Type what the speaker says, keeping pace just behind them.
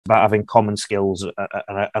about having common skills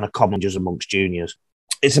and a common just amongst juniors.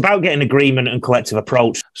 It's about getting agreement and collective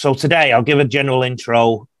approach. So today I'll give a general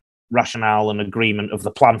intro, rationale and agreement of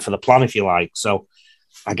the plan for the plan, if you like. So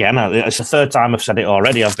again, it's the third time I've said it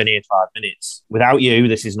already. I've been here 5 minutes. Without you,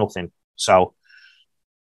 this is nothing. So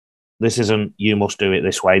this isn't you must do it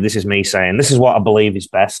this way. This is me saying, this is what I believe is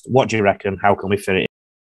best. What do you reckon? How can we fit it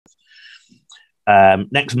in?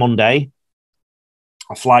 Next Monday,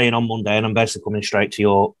 I fly in on Monday and I'm basically coming straight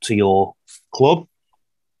to your club.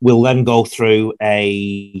 We'll then go through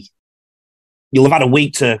you'll have had a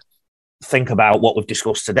week to think about what we've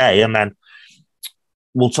discussed today, and then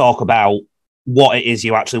we'll talk about what it is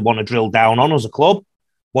you actually want to drill down on as a club,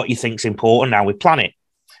 what you think's important, how we plan it.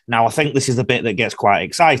 Now, I think this is the bit that gets quite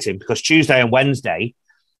exciting because Tuesday and Wednesday,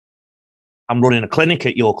 I'm running a clinic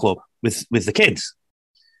at your club with the kids.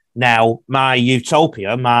 Now, my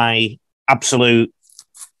utopia, my absolute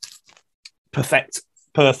perfect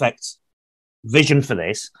vision for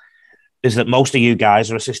this is that most of you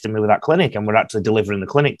guys are assisting me with that clinic and we're actually delivering the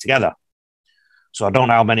clinic together. So I don't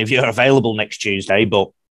know how many of you are available next Tuesday, but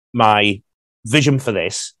my vision for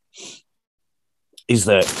this is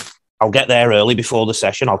that I'll get there early before the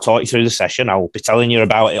session. I'll talk you through the session. I'll be telling you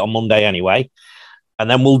about it on Monday anyway. And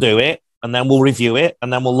then we'll do it and then we'll review it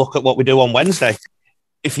and then we'll look at what we do on Wednesday.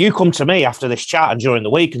 If you come to me after this chat and during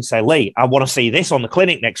the week and say, Lee, I want to see this on the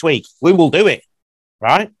clinic next week, we will do it,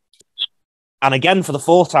 right? And again, for the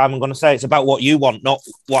fourth time, I'm going to say it's about what you want, not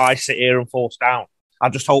what I sit here and force down. I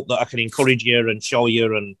just hope that I can encourage you and show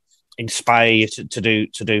you and inspire you to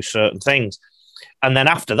do certain things. And then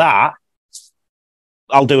after that,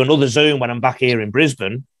 I'll do another Zoom when I'm back here in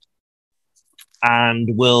Brisbane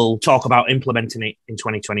and we'll talk about implementing it in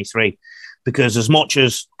 2023. Because as much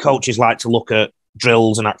as coaches like to look at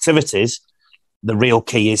drills and activities, the real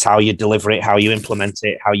key is how you deliver it, how you implement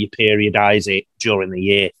it, how you periodise it during the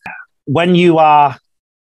year. When you are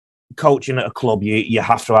coaching at a club, you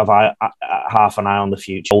have to have half an eye on the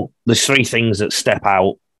future. There's 3 things that step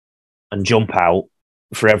out and jump out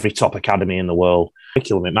for every top academy in the world.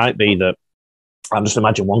 It might be that I just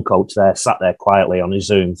imagine one coach there sat there quietly on his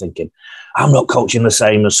Zoom thinking, I'm not coaching the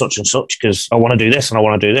same as such and such because I want to do this and I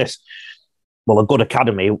want to do this. Well, a good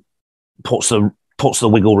academy puts the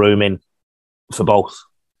wiggle room in for both,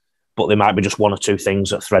 but there might be just 1 or 2 things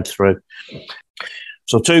that thread through.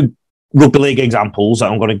 So 2 rugby league examples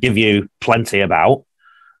that I'm going to give you plenty about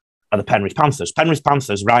are the Penrith Panthers. Penrith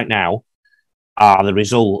Panthers right now are the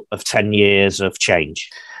result of 10 years of change.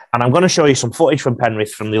 And I'm going to show you some footage from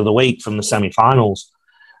Penrith from the other week from the semi-finals.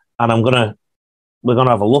 And we're going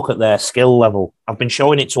to have a look at their skill level. I've been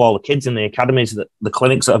showing it to all the kids in the academies, the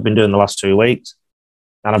clinics that I've been doing the last 2 weeks.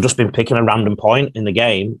 And I've just been picking a random point in the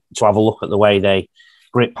game to have a look at the way they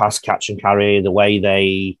grip, pass, catch and carry, the way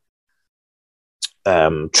they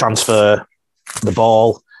transfer the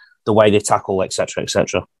ball, the way they tackle, etc.,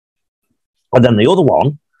 etc. And then the other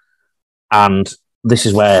one, and this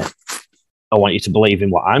is where I want you to believe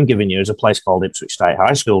in what I'm giving you, is a place called Ipswich State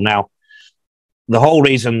High School. Now, the whole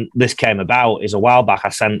reason this came about is a while back I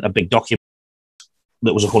sent a big document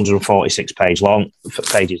that was 146 pages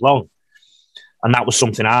long. And that was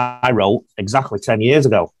something I wrote exactly 10 years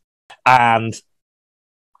ago. And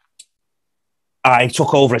I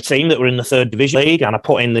took over a team that were in the 3rd Division League and I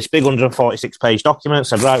put in this big 146-page document,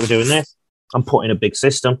 said, right, we're doing this. I'm putting a big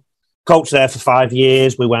system. Coached there for 5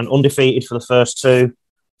 years. We went undefeated for the first 2,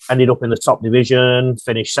 ended up in the top division,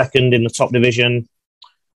 finished 2nd in the top division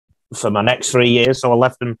for my next 3 years. So I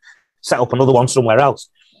left and set up another one somewhere else.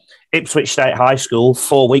 Ipswich State High School,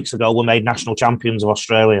 4 weeks ago, were made national champions of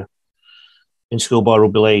Australia in schoolboy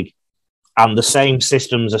rugby league. And the same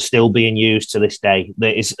systems are still being used to this day.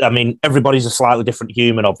 Everybody's a slightly different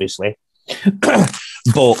human, obviously.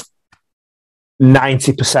 But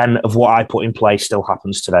 90% of what I put in place still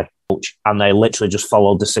happens today. And they literally just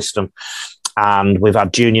followed the system. And we've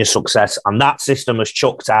had junior success. And that system has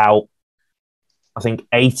chucked out, I think,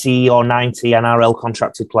 80 or 90 NRL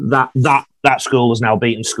contracted players. That school has now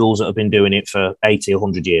beaten schools that have been doing it for 80 or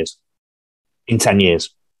 100 years in 10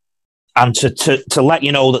 years. And to let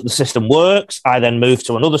you know that the system works, I then moved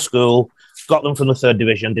to another school, got them from the 3rd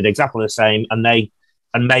Division, did exactly the same,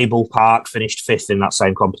 and Maple Park finished 5th in that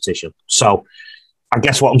same competition. So I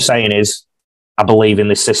guess what I'm saying is I believe in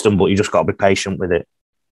this system, but you just got to be patient with it.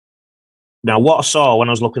 Now, what I saw when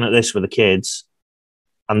I was looking at this with the kids,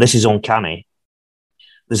 and this is uncanny,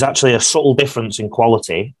 there's actually a subtle difference in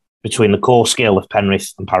quality between the core skill of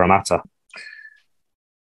Penrith and Parramatta.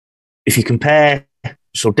 If you compare,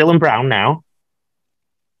 so Dylan Brown now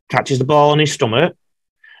catches the ball on his stomach,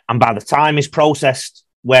 and by the time he's processed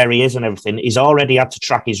where he is and everything, he's already had to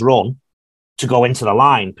track his run to go into the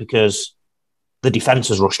line because the defence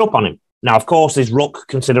has rushed up on him. Now, of course, there's ruck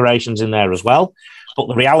considerations in there as well. But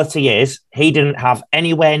the reality is he didn't have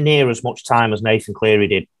anywhere near as much time as Nathan Cleary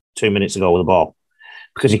did 2 minutes ago with the ball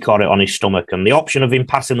because he caught it on his stomach. And the option of him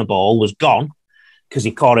passing the ball was gone because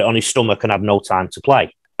he caught it on his stomach and had no time to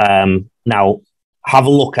play. Now, have a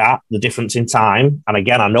look at the difference in time. And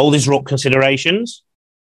again, I know there's ruck considerations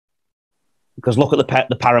because look at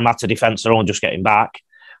the Parramatta defence, they're only just getting back.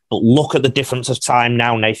 But look at the difference of time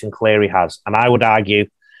now Nathan Cleary has. And I would argue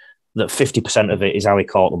that 50% of it is how he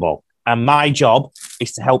caught the ball. And my job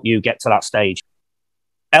is to help you get to that stage.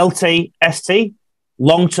 LT, ST,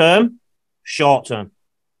 long term, short term.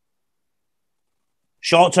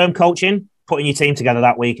 Short term coaching, putting your team together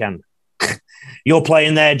that weekend. You're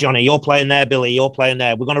playing there, Johnny. You're playing there, Billy. You're playing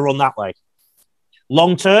there. We're going to run that way.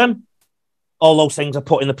 Long term, all those things I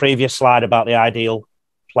put in the previous slide about the ideal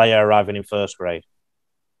player arriving in first grade.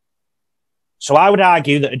 So I would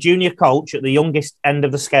argue that a junior coach at the youngest end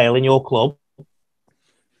of the scale in your club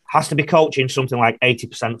has to be coaching something like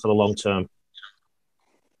 80% for the long term,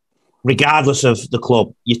 regardless of the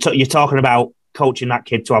club. You're talking about coaching that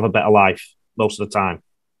kid to have a better life most of the time.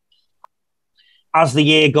 As the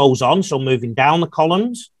year goes on, so moving down the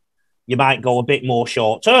columns, you might go a bit more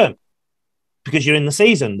short term because you're in the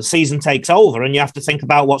season. The season takes over and you have to think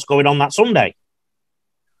about what's going on that Sunday.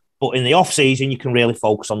 But in the off season, you can really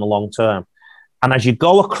focus on the long term. And as you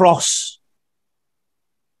go across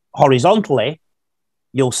horizontally,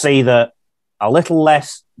 you'll see that a little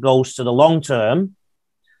less goes to the long term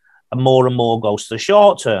and more goes to the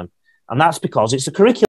short term. And that's because it's a curriculum.